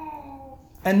beautifully.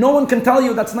 And no one can tell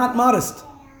you that's not modest.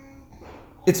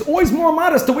 It's always more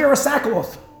modest to wear a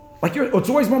sackcloth. It's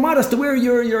always more modest to wear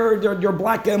your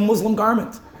black Muslim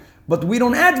garment. But we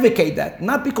don't advocate that.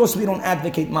 Not because we don't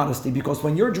advocate modesty, because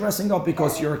when you're dressing up,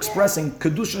 because you're expressing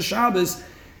Kedusha Shabbos,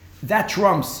 that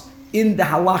trumps in the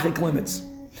halachic limits.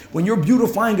 When you're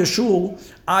beautifying a shul,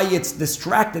 it's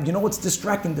distracted. You know what's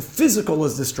distracting? The physical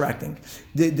is distracting.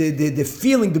 The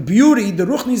feeling, the beauty, the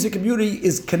ruchnizik beauty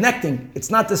is connecting. It's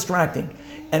not distracting.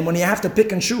 And when you have to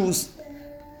pick and choose,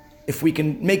 if we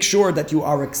can make sure that you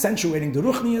are accentuating the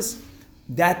ruchnias,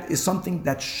 that is something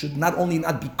that should not only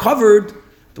not be covered,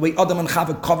 the way Adam and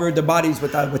Chava covered their bodies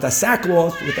with a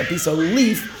sackcloth, with a piece of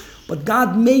leaf, but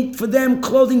God made for them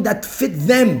clothing that fit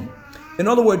them. In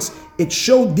other words, it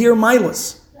showed their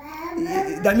milas.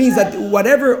 That means that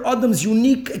whatever Adam's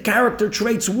unique character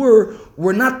traits were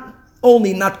not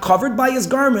only not covered by his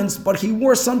garments, but he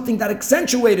wore something that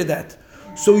accentuated that.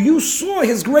 So you saw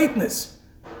his greatness.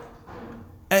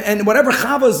 And whatever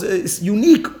Chava's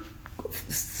unique,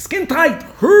 skin tight,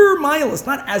 her milas,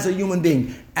 not as a human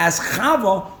being, as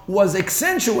Chava was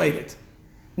accentuated.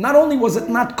 Not only was it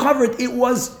not covered, it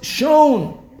was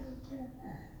shown.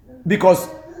 Because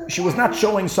she was not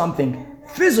showing something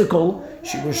physical,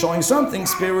 she was showing something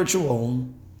spiritual.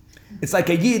 It's like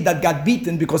a Yid that got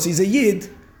beaten because he's a Yid.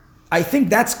 I think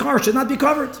that scar should not be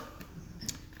covered.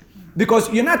 Because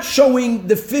you're not showing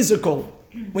the physical.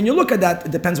 When you look at that,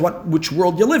 it depends which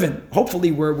world you live in.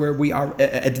 Hopefully where we are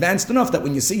advanced enough that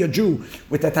when you see a Jew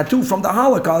with a tattoo from the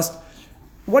Holocaust,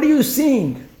 what are you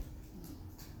seeing?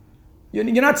 You're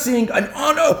not seeing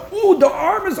the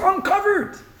arm is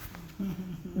uncovered.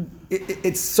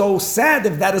 It's so sad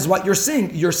if that is what you're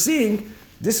seeing. You're seeing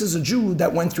this is a Jew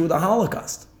that went through the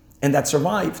Holocaust and that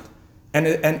survived.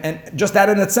 And just that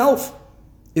in itself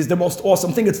is the most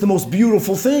awesome thing. It's the most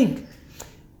beautiful thing.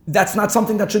 That's not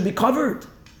something that should be covered.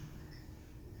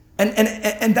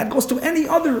 And that goes to any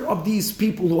other of these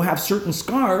people who have certain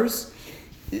scars,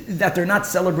 that they're not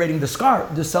celebrating the scar.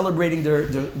 They're celebrating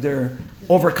their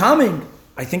overcoming.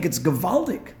 I think it's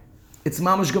gewaldig. It's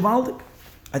mamash gewaldig.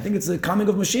 I think it's the coming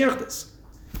of Mashiach this.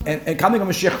 And coming of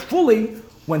Mashiach fully,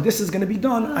 when this is going to be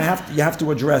done, you have to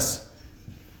address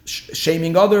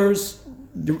shaming others.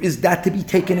 There is that to be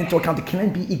taken into account. It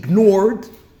can't be ignored.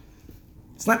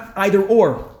 It's not either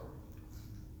or.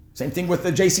 Same thing with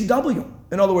the JCW.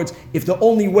 In other words, if the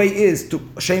only way is to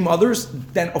shame others,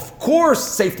 then of course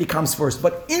safety comes first.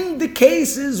 But in the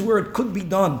cases where it could be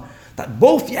done, that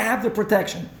both you have the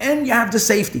protection and you have the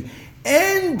safety,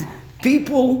 and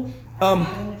people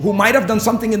who might have done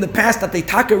something in the past that they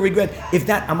taka regret, if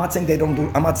that, I'm not saying they don't do,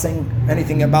 I'm not saying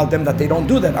anything about them that they don't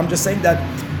do that. I'm just saying that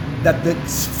the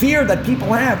fear that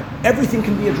people have, everything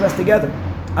can be addressed together.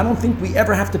 I don't think we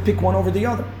ever have to pick one over the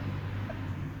other.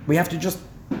 We have to just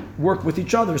work with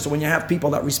each other. So when you have people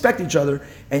that respect each other,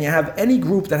 and you have any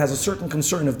group that has a certain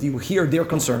concern, if you hear their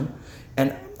concern,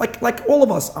 and like all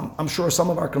of us, I'm sure some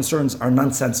of our concerns are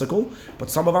nonsensical, but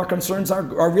some of our concerns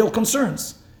are real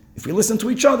concerns. If we listen to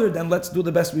each other, then let's do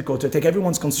the best we could to take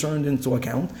everyone's concern into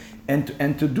account and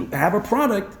to have a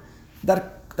product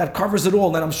that covers it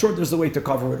all. And I'm sure there's a way to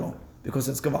cover it all because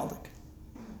it's gewaldic.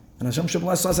 And Hashem should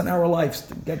bless us in our lives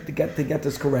to get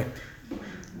this correct,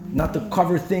 not to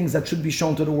cover things that should be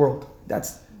shown to the world.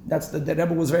 The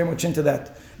Rebbe was very much into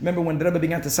that. Remember when the Rebbe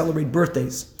began to celebrate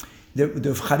birthdays, the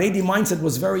Haredi mindset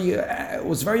was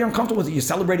very uncomfortable with it. You're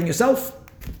celebrating yourself,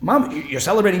 Mom. You're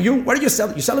celebrating you. What are you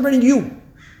celebrating? You're celebrating you.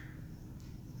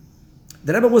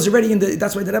 The Rebbe was already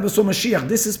that's why the Rebbe saw Mashiach.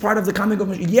 This is part of the coming of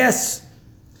Mashiach. Yes,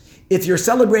 if you're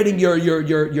celebrating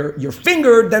your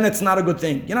finger, then it's not a good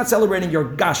thing. You're not celebrating your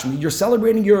gashmi. You're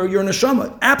celebrating your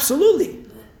neshama. Absolutely.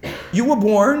 You were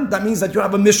born. That means that you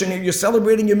have a mission here. You're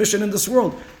celebrating your mission in this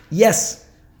world. Yes,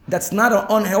 that's not an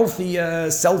unhealthy,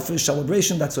 selfish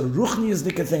celebration. That's a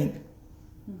ruchniyazdika thing.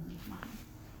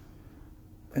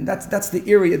 And that's the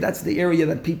area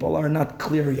that people are not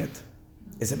clear yet.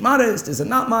 Is it modest? Is it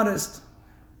not modest?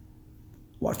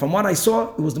 From what I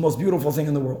saw, it was the most beautiful thing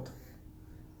in the world.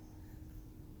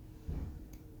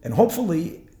 And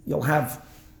hopefully, you'll have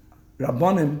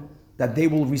Rabbanim that they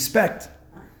will respect,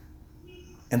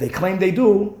 and they claim they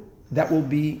do, that will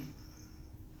be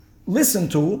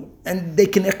listened to, and they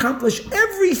can accomplish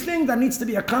everything that needs to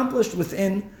be accomplished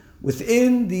within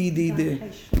the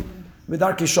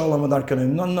Darkei Shalom,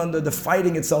 the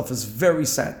fighting itself is very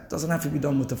sad. It doesn't have to be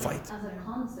done with the fight. As a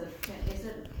concept, can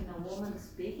a woman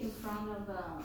speak in front of